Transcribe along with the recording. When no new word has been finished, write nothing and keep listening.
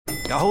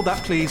Hold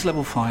that, please.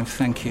 Level 5,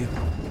 thank you.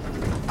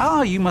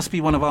 Ah, you must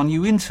be one of our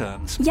new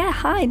interns. Yeah,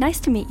 hi, nice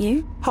to meet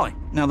you. Hi.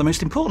 Now, the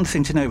most important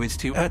thing to know is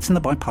to in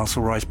the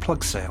biparcel rise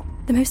plug sale.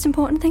 The most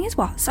important thing is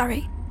what?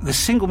 Sorry. The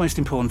single most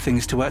important thing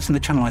is to in the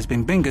channelized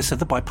bin bingus of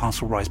the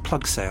biparcel rise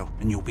plug sale,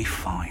 and you'll be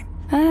fine.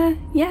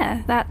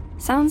 Yeah, that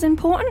sounds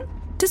important.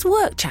 Does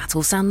work chat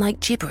all sound like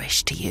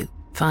gibberish to you?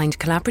 Find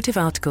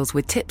collaborative articles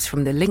with tips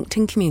from the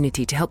LinkedIn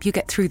community to help you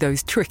get through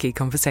those tricky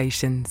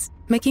conversations.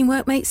 Making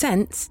work make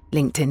sense?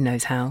 LinkedIn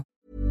knows how.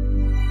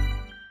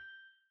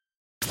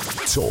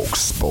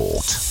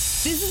 talkSPORT.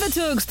 This is the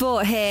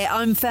talkSPORT here.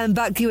 I'm Fem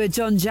Buckley with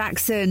John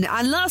Jackson.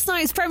 And last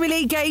night's Premier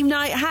League game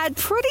night had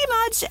pretty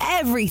much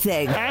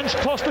everything. Ange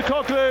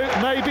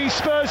Postecoglou may be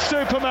Spurs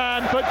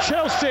Superman, but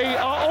Chelsea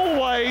are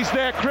always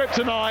their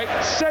kryptonite.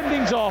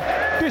 Sendings off,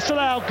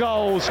 disallowed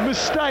goals,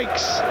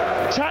 mistakes,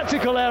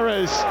 tactical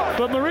errors.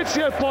 But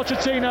Maurizio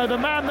Pochettino, the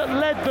man that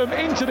led them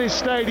into this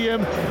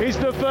stadium, is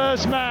the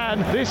first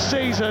man this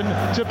season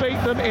to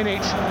beat them in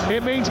it.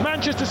 It means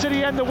Manchester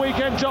City end the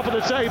weekend top of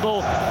the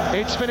table.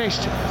 It's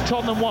finished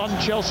Tottenham 1,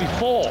 Chelsea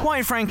 4.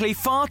 Quite frankly,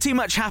 far too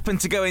much happened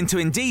to go into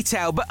in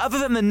detail, but other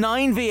than the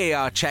 9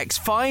 VAR checks,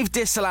 5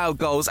 disallowed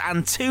goals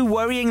and 2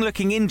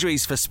 worrying-looking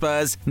injuries for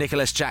Spurs,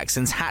 Nicholas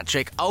Jackson's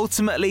hat-trick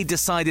ultimately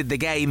decided the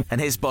game, and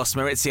his boss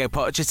Maurizio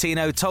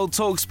Pochettino told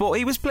talkSPORT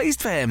he was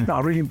pleased for him.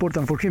 No, really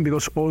important for him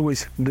because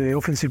always the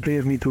offensive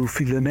players need to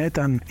fill the net,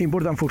 and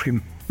important for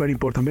him. Very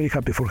important, very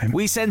happy for him.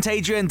 We sent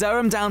Adrian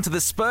Durham down to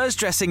the Spurs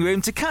dressing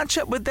room to catch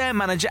up with their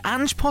manager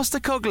Ange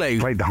Postecoglou.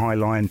 Played the high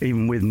line,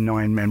 even with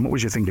 9 men. What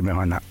was your thinking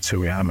behind that? 2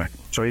 mate.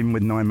 So even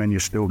with 9 men,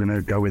 you're still going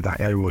to go with that?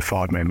 Yeah, with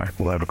 5 men, mate.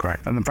 We'll have a crack.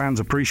 And the fans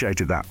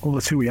appreciated that. Well,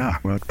 that's who we are.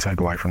 We'll take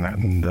away from that.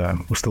 And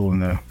we're still in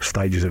the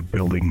stages of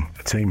building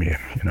a team here,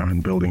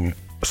 and building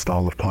a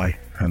style of play.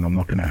 And I'm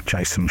not going to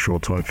chase some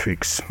short-term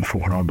fix for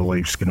what I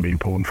believe is going to be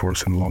important for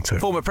us in the long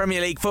term. Former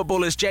Premier League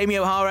footballers Jamie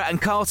O'Hara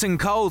and Carlton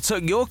Cole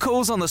took your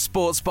calls on the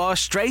sports bar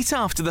straight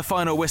after the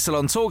final whistle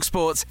on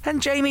talkSPORT,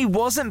 and Jamie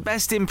wasn't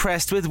best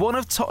impressed with one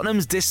of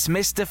Tottenham's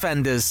dismissed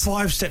defenders.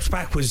 5 steps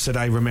backwards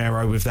today,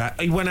 Romero, with that.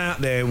 He went out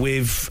there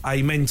with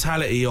a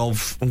mentality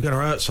of, I'm going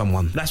to hurt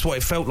someone. That's what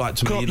it felt like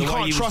to me. You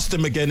can't trust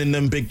him again in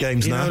them big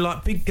games now.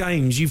 Like big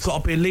games, you've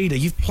got to be a leader.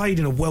 You've played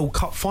in a World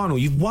Cup final.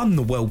 You've won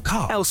the World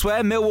Cup.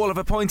 Elsewhere, Millwall have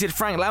appointed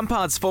Frank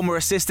Lampard's former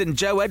assistant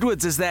Joe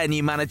Edwards as their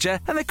new manager,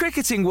 and the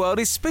cricketing world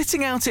is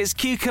spitting out its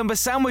cucumber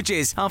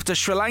sandwiches after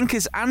Sri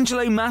Lanka's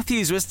Angelo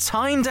Matthews was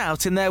timed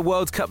out in their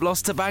World Cup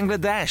loss to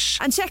Bangladesh.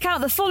 And check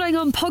out the following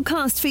on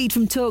podcast feed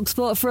from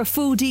talkSPORT for a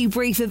full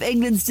debrief of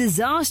England's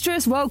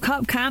disastrous World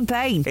Cup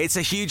campaign. It's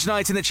a huge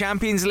night in the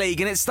Champions League,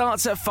 and it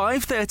starts at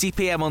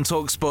 5:30pm on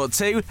talkSPORT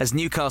 2 as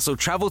Newcastle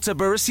travel to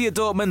Borussia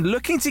Dortmund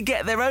looking to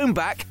get their own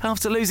back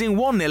after losing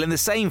 1-0 in the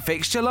same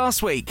fixture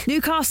last week.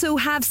 Newcastle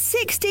have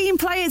 16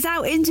 players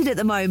out injured at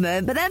the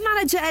moment, but their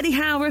manager Eddie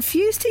Howe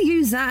refused to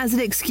use that as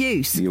an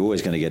excuse. You're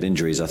always going to get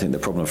injuries. I think the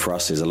problem for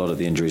us is a lot of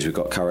the injuries we've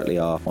got currently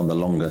are on the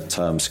longer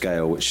term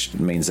scale, which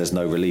means there's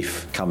no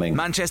relief coming.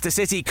 Manchester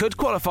City could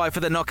qualify for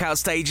the knockout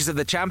stages of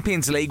the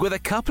Champions League with a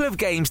couple of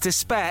games to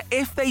spare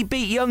if they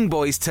beat Young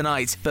Boys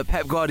tonight, but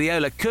Pep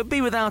Guardiola could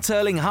be without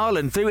Erling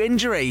Haaland through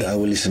injury. I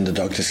will listen to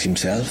the doctors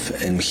himself,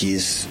 and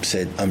he's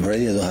said, I'm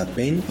ready, I don't have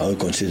pain. I will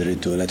consider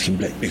it to let him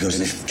play, because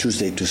if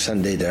Tuesday to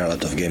Sunday there are a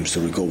lot of games to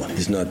recover.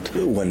 It's not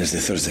Wednesday,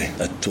 Thursday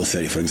at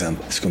 2:30, for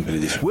example. It's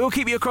completely different. We'll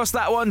keep you across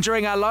that one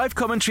during our live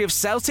commentary of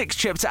Celtic's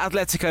trip to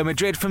Atletico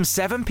Madrid from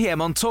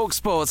 7pm on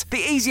talkSPORT. The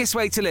easiest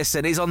way to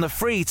listen is on the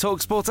free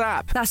talkSPORT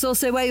app. That's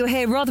also where you'll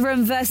hear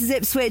Rotherham versus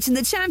Ipswich in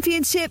the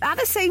Championship at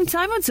the same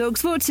time on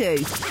talkSPORT 2.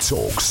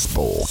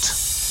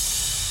 talkSPORT.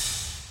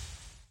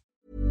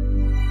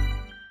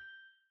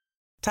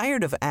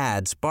 Tired of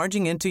ads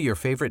barging into your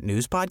favorite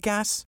news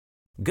podcasts?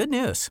 Good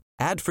news.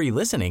 Ad-free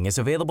listening is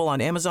available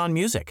on Amazon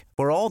Music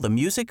for all the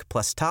music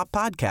plus top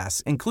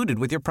podcasts included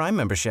with your Prime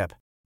membership.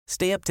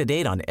 Stay up to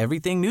date on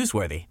everything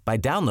newsworthy by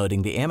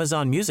downloading the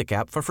Amazon Music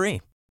app for free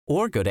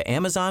or go to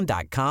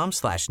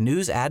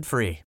amazon.com/news ad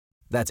free.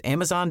 That's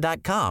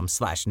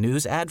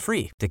amazon.com/news ad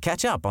free to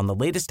catch up on the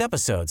latest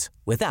episodes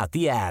without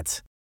the ads.